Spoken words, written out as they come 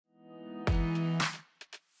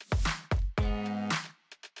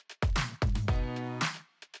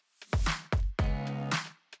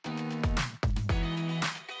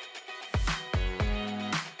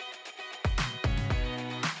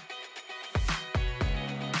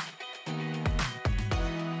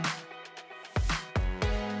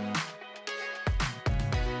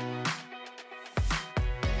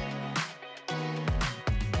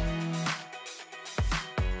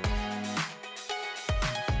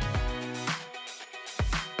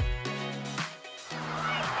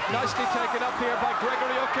Nicely taken up here by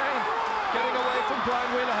Gregory O'Kane, getting away from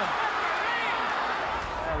Brian Whelehan.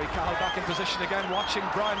 Harry Cahill back in position again, watching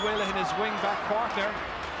Brian Whelehan, his wing-back partner.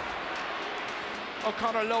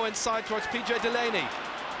 O'Connor low inside towards PJ Delaney.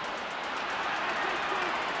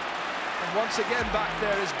 And once again back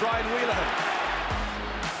there is Brian Whelehan.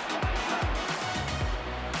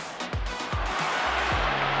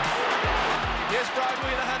 Here's Brian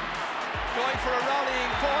Whelehan going for a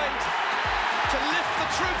rallying point to lift the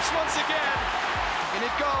troops once again. In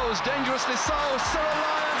it goes, dangerously so. Cyril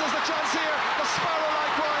Lyons has the chance here. The Sparrow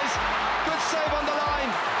likewise. Good save on the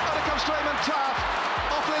line. And it comes to Eamon Taft.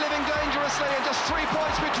 Offaly living dangerously and just 3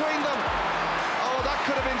 points between them. Oh, that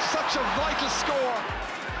could have been such a vital score.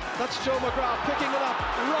 That's Joe McGrath picking it up,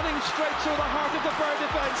 running straight through the heart of the Bird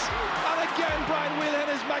defence. And again, Brian Whelehan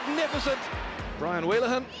is magnificent. Brian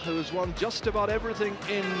Whelehan, who has won just about everything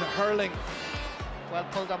in hurling. Well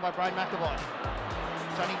pulled on by Brian McAvoy.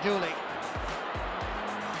 Johnny Dooley.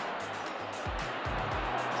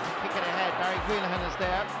 Kick it ahead. Barry Whelehan is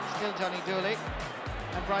there. Still Johnny Dooley.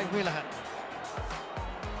 And Brian Whelehan.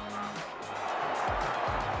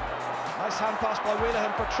 Nice hand pass by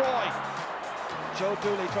Whelehan for Troy. Joe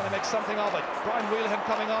Dooley trying to make something of it. Brian Whelehan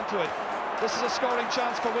coming onto it. This is a scoring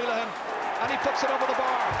chance for Whelehan. And he puts it over the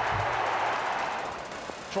bar.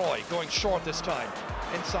 Troy going short this time.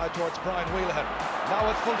 Inside towards Brian Whelehan. Now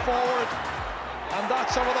at full forward. And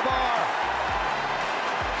that's over the bar.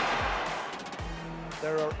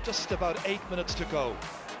 There are just about 8 minutes to go.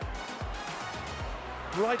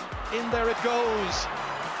 Right in there it goes.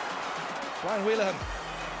 Brian Whelehan.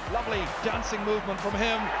 Lovely dancing movement from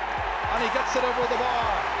him. And he gets it over the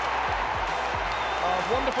bar. A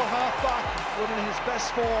wonderful half-back within his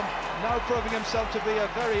best form. Now proving himself to be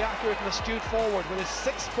a very accurate and astute forward with his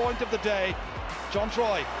 6th point of the day. John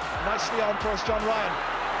Troy, nicely on towards John Ryan.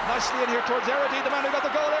 Nicely in here towards Eredy, the man who got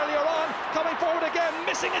the goal earlier on. Coming forward again,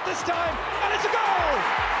 missing it this time. And it's a goal!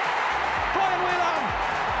 Brian Whelehan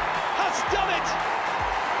has done it!